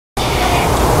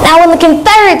Now, when the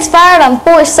Confederates fired on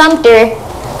Fort Sumter,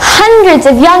 hundreds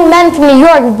of young men from New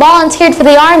York volunteered for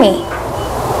the Army.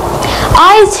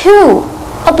 I, too,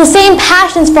 felt the same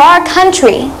passions for our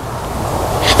country,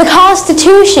 the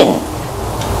Constitution,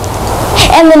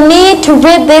 and the need to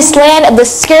rid this land of the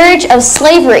scourge of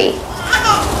slavery.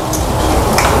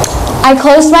 I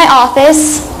closed my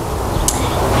office,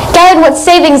 gathered what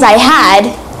savings I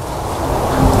had,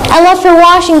 and left for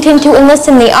Washington to enlist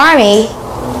in the Army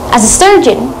as a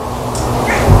surgeon.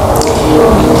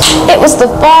 It was the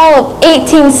fall of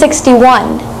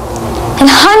 1861, and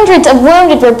hundreds of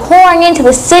wounded were pouring into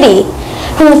the city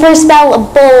from the first battle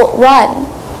of Bull Run.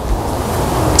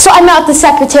 So I met with the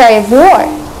Secretary of War.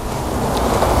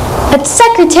 But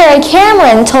Secretary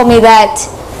Cameron told me that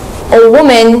a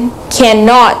woman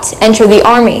cannot enter the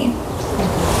Army.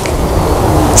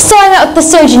 So I met with the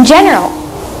Surgeon General,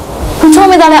 who told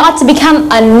me that I ought to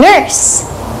become a nurse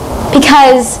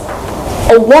because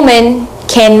a woman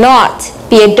cannot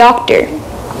be a doctor.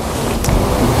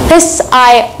 This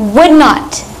I would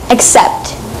not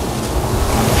accept.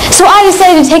 So I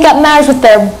decided to take up matters with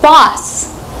their boss.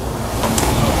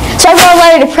 So I wrote a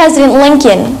letter to President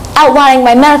Lincoln outlining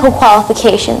my medical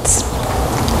qualifications.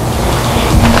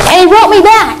 And he wrote me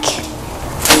back.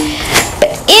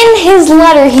 In his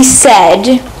letter he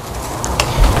said,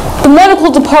 "The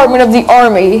medical department of the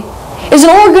Army is an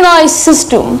organized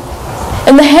system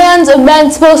in the hands of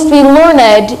men supposed to be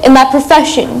learned in that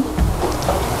profession.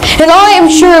 And I am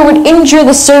sure it would injure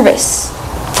the service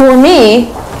for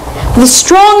me, with a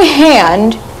strong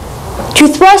hand, to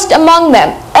thrust among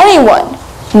them anyone,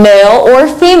 male or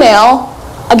female,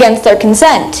 against their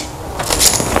consent.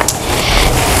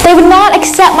 They would not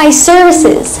accept my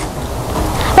services,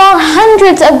 while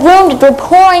hundreds of wounded were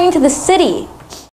pouring into the city.